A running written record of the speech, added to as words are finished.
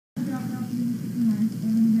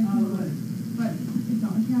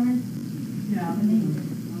Yeah.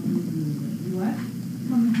 What?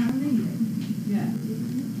 Come and have me. Yeah.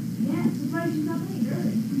 Yeah, surprised you got me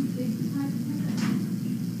early.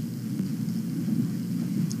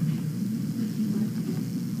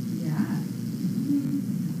 Yeah.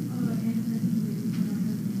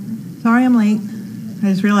 Sorry I'm late. I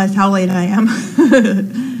just realized how late I am.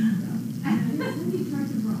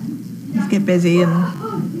 Just get busy and...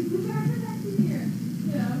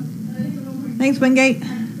 Thanks, Wingate.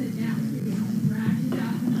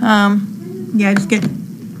 Yeah, just get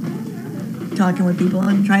talking with people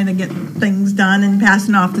and trying to get things done and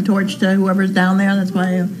passing off the torch to whoever's down there. That's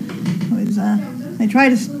why I always I try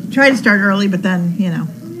to start early, but then you know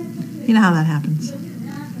how that happens.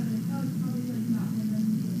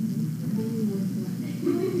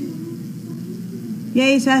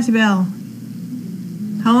 Yay, Sassy Belle!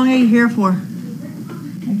 How long are you here for?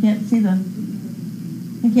 I can't see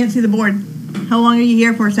the board. How long are you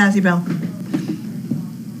here for, Sassy Belle?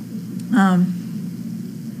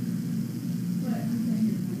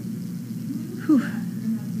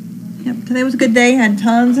 Yep, today was a good day. Had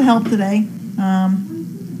tons of help today.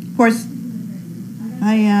 Of course,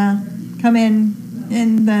 I come in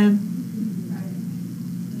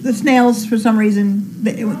the snails for some reason.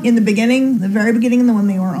 In the beginning, the very beginning, when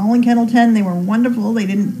they were all in Kennel 10, they were wonderful. They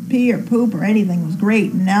didn't pee or poop or anything. It was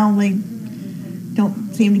great. And now they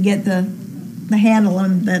don't seem to get the handle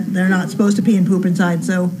on that they're not supposed to pee and poop inside.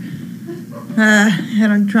 So,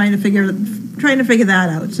 and I'm trying to figure that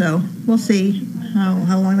out. So we'll see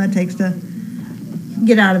how long that takes to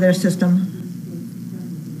get out of their system.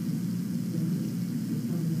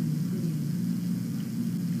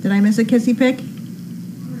 Did I miss a kissy pic?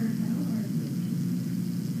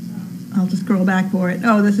 I'll just scroll back for it.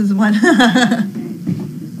 Oh, this is one.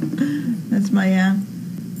 That's my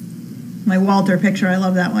my Walter picture. I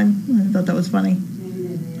love that one. I thought that was funny.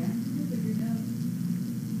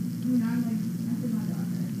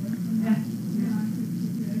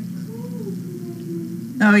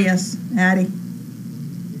 Oh yes, Addie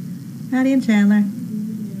and Chandler.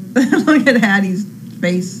 Look at Addie's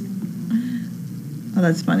face. Oh,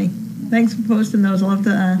 that's funny. Thanks for posting those. I'll have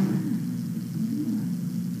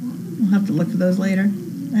to look for those later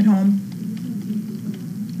at home.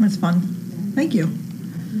 That's fun. Thank you.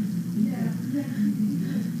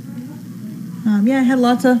 Yeah, I had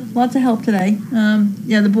lots of help today.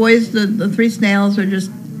 Yeah, the boys, the three snails are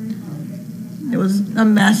just, it was a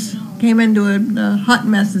mess. Came into a hot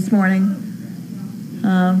mess this morning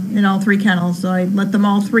in all three kennels. So I let them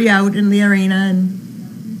all three out in the arena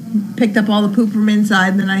and picked up all the poop from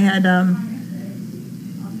inside. And then I had,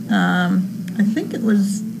 I think it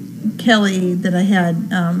was Kelly that I had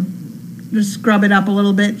just scrub it up a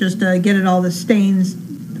little bit just to get it all the stains,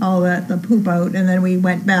 all the poop out. And then we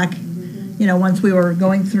went back, once we were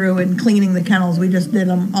going through and cleaning the kennels, we just did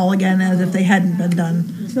them all again as if they hadn't been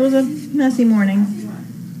done. So it was a messy morning.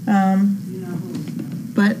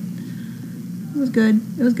 But it was good.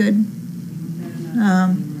 It was good.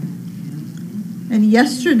 And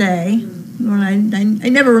yesterday, when I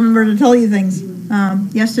never remember to tell you things.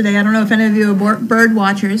 Yesterday, I don't know if any of you are bird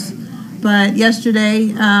watchers, but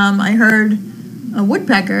yesterday I heard a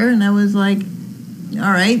woodpecker, and I was like,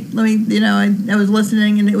 all right, let me, I was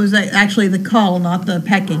listening, and it was actually the call, not the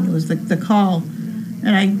pecking. It was the call.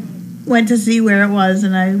 And I went to see where it was,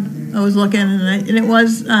 and I was looking, and it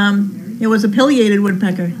was a pileated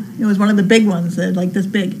woodpecker. It was one of the big ones, like this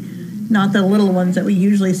big, not the little ones that we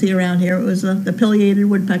usually see around here. It was the pileated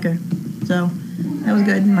woodpecker. So that was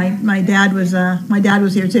good. My dad was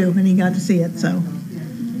here too, and he got to see it. So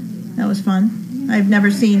that was fun. I've never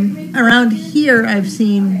seen around here. I've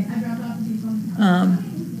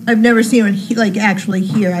never seen one like actually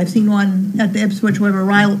here. I've seen one at the Ipswich River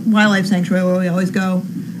Wildlife Sanctuary where we always go,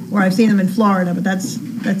 or I've seen them in Florida, but that's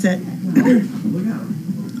it.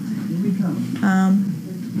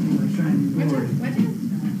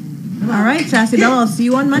 All right, Sassy Belle, I'll see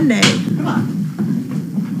you on Monday.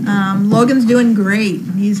 Logan's doing great.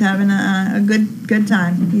 He's having a good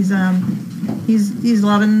time. He's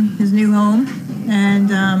loving his new home, and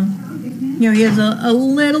he has a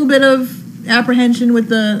little bit of apprehension with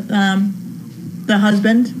the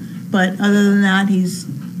husband, but other than that, he's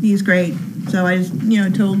great. So I just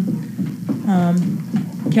told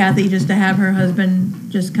Kathy just to have her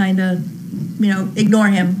husband just kind of ignore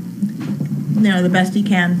him the best he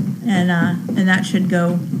can, and that should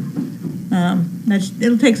go.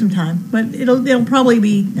 It'll take some time, but it'll probably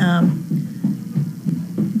be.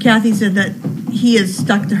 Kathy said that he is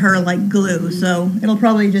stuck to her like glue, so it'll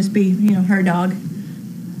probably just be her dog,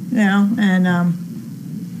 and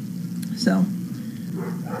so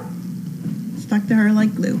stuck to her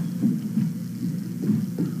like glue.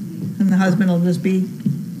 And the husband will just be,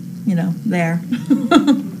 you know, there.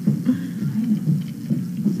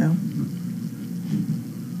 So.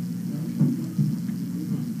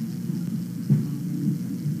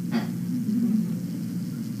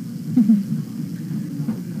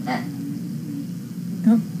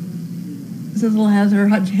 Oh, Sizzle has her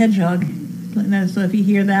hedgehog. So if you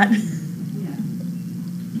hear that.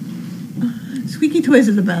 Squeaky toys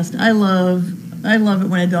are the best. I love it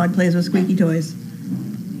when a dog plays with squeaky toys.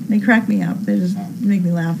 They crack me up. They just make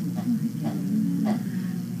me laugh.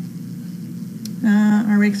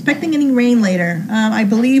 Are we expecting any rain later? I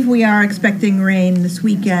believe we are expecting rain this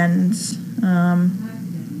weekend.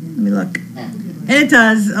 Let me look. And it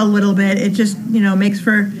does a little bit. It just, you know, makes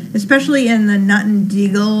for, especially in the Nut and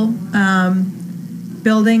Deagle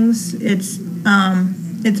buildings, it's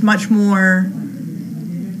much more,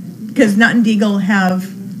 because Nut and Deagle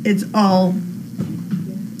it's all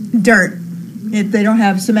dirt. They don't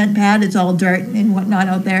have cement pad, it's all dirt and whatnot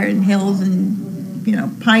out there, and hills and, you know,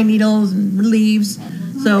 pine needles and leaves.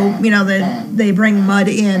 So, you know, they bring mud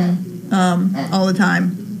in all the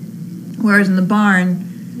time. Whereas in the barn,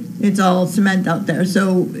 it's all cement out there.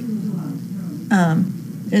 So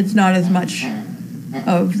it's not as much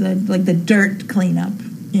of the dirt cleanup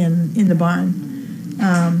in the barn.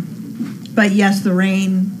 But yes, the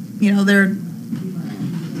rain, you know,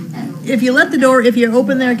 if you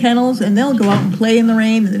open their kennels, and they'll go out and play in the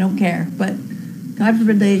rain, and they don't care. But God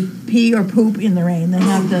forbid they pee or poop in the rain.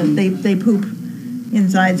 They poop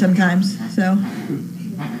inside sometimes. So.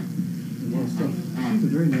 She's a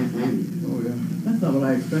very nice lady. Oh yeah. That's not what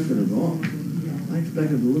I expected at all. I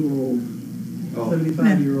expected a little old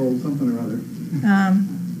 75-year-old something or other.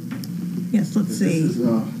 Yes, let's see.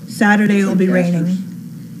 Saturday will be raining.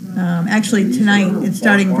 Actually, tonight, it's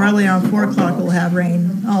starting probably around 4 o'clock, we'll have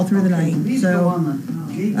rain all through the night. So,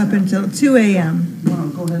 up until 2 a.m.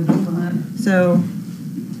 So,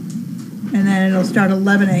 and then it'll start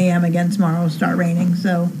 11 a.m. again tomorrow, it'll start raining.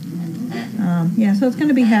 So, yeah, so it's going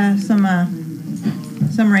to be some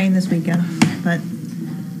rain this weekend. But,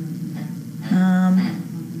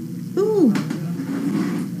 ooh,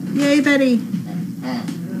 yay, Betty.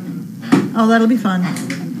 Oh, that'll be fun.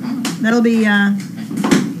 That'll be fun.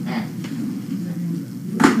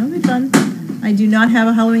 I do not have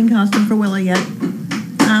a Halloween costume for Willow yet.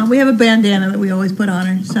 We have a bandana that we always put on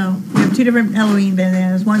her. So we have 2 different Halloween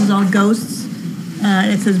bandanas. One's all ghosts.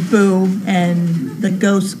 It says boo, and the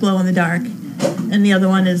ghosts glow in the dark. And the other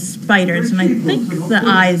one is spiders. And I think the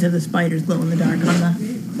eyes of the spiders glow in the dark on the...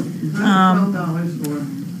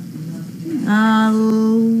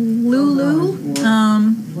 Lulu.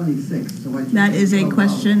 That is a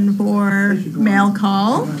question for mail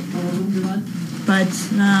call. But,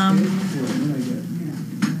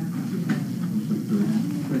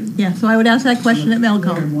 yeah, so I would ask that question at mail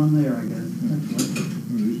call. One there, I guess.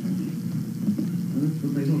 That's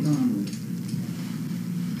what they go down with.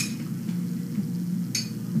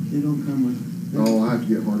 They don't come with... Oh, I have to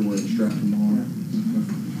get hardware and strap them on.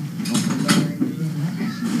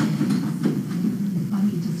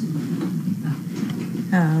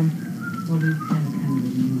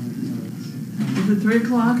 Is it 3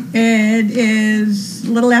 o'clock? It is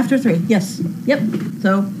a little after 3. Yes. Yep.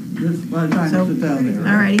 So. This by the time I sit down there.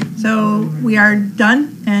 Right? Alrighty. So we are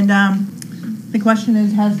done, and the question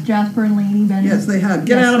is, has Jasper and Lainey been? Yes, they have.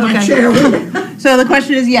 Get out of my chair. So the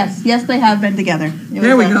question is, yes, they have been together.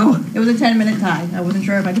 There we go. It was a 10-minute tie. I wasn't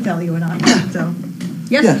sure if I could tell you or not. So,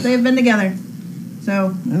 yes, they have been together.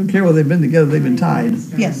 So. I don't care whether they've been together. They've been tied.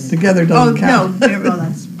 Yes. Together doesn't count. No,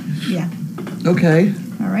 that's yeah. Okay.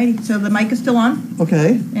 Alrighty. So the mic is still on.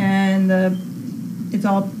 Okay. And it's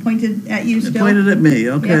all pointed at you still. Pointed at me.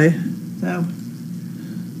 Okay. Yep. So.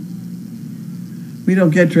 We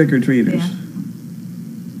don't get trick-or-treaters. Yeah.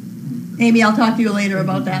 Amy, I'll talk to you later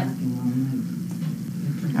about that.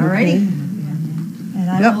 Alrighty.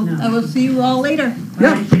 And I will see you all later.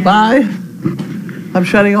 Yep. Bye. I'm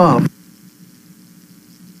shutting off.